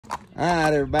All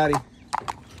right, everybody.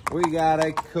 We got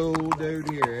a cool dude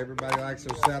here. Everybody likes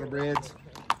those saddlebreds.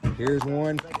 Here's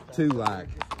one, two like.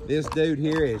 This dude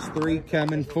here is 3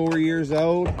 coming 4 years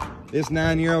old. This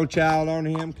 9-year-old child on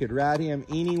him could ride him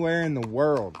anywhere in the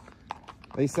world.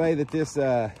 They say that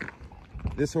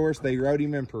this horse, they rode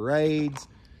him in parades.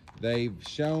 They've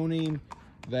shown him.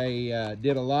 They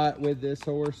did a lot with this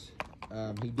horse.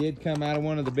 He did come out of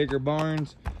one of the bigger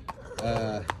barns,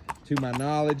 to my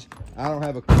knowledge. I don't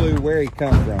have a clue where he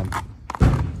come from,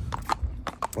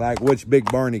 like which big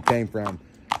barn he came from.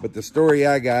 But the story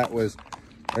I got was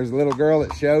there's a little girl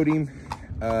that showed him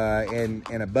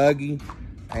in a buggy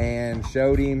and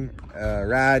showed him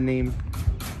riding him.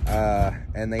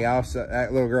 And they also,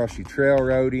 that little girl, she trail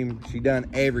rode him. She done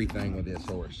everything with this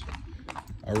horse.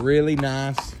 A really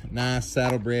nice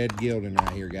saddlebred gelding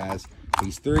right here, guys.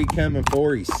 He's 3 coming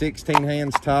 4. He's 16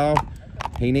 hands tall.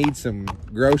 He needs some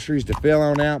groceries to fill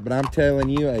on out, but I'm telling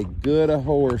you, a good a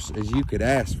horse as you could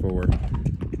ask for,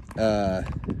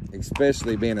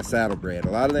 especially being a saddlebred.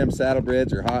 A lot of them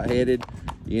saddlebreds are hot-headed,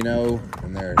 you know,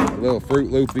 and they're a little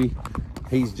Fruit Loopy.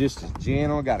 He's just as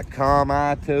gentle, got a calm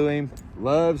eye to him,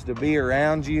 loves to be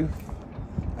around you.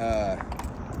 They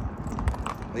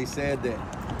said that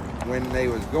when they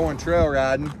was going trail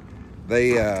riding,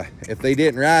 they if they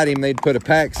didn't ride him, they'd put a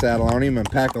pack saddle on him and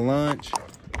pack a lunch.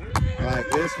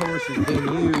 Like, this horse has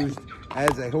been used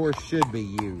as a horse should be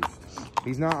used.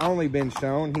 He's not only been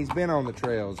shown, he's been on the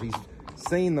trails. He's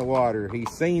seen the water.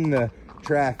 He's seen the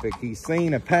traffic. He's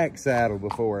seen a pack saddle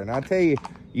before. And I tell you,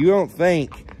 you don't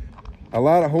think a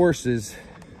lot of horses,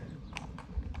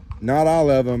 not all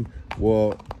of them,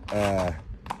 will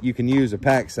you can use a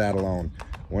pack saddle on.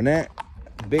 When that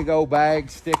big old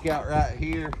bags stick out right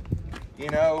here, you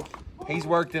know, he's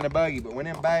worked in a buggy, but when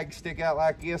them bags stick out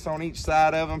like this on each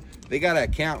side of them, they got to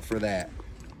account for that.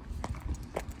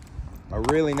 A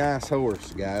really nice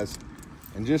horse, guys.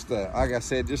 And just a, like I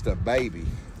said, just a baby.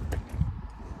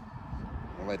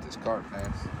 I'll let this cart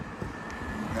pass.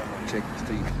 I'm gonna check his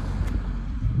teeth.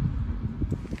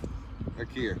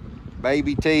 Look here,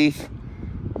 baby teeth.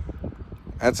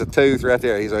 That's a tooth right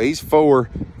there. He's 4,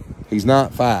 he's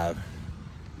not 5.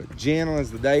 But gentle as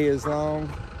the day is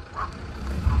long.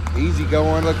 Easy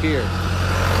going, look here.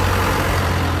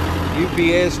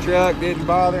 UPS truck didn't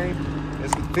bother him.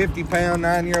 This 50-pound,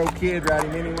 9-year-old kid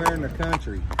riding anywhere in the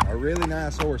country. A really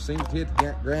nice horse. Seems to hit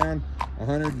the ground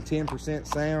 110%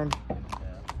 sound.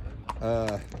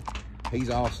 He's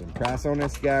awesome. Price on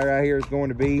this guy right here is going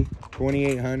to be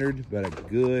 $2,800, but a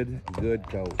good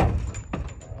colt.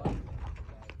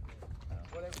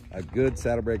 A good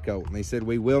saddlebred colt. And they said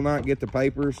we will not get the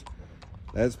papers.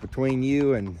 That's between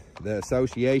you and the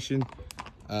association.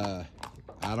 I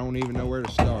don't even know where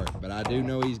to start, but I do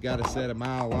know he's got a set a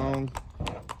mile long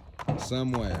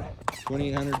somewhere.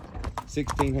 2,800,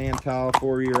 16 hand tall,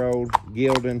 4-year-old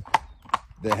gelding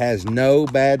that has no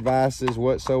bad vices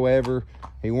whatsoever.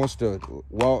 He wants to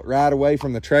walk right away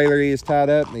from the trailer he is tied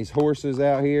up, and these horses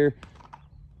out here,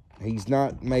 he's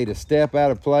not made a step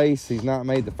out of place. He's not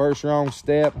made the first wrong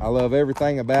step. I love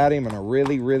everything about him, and a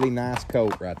really, really nice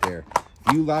colt right there.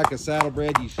 If you like a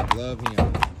saddlebred, you should love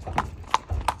him.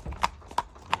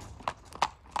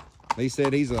 They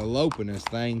said he's eloping this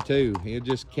thing too. He'll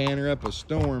just canter up a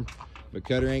storm, but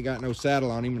Cutter ain't got no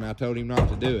saddle on him, and I told him not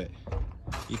to do it.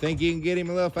 You think you can get him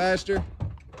a little faster?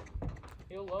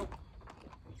 He'll lope.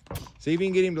 See if you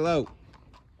can get him to lope.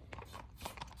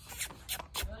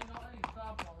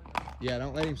 Yeah,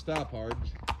 don't let him stop hard.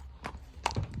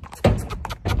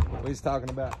 What he's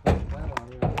talking about.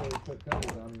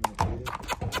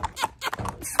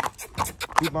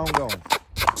 Keep on going.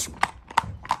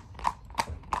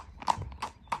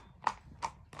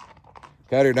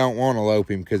 Cutter don't want to lope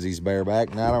him because he's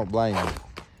bareback, and I don't blame him.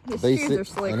 His shoes are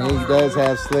slick. And he does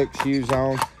have slick shoes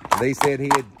on. They said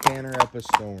he'd canter up a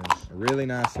storm. A really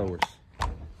nice horse.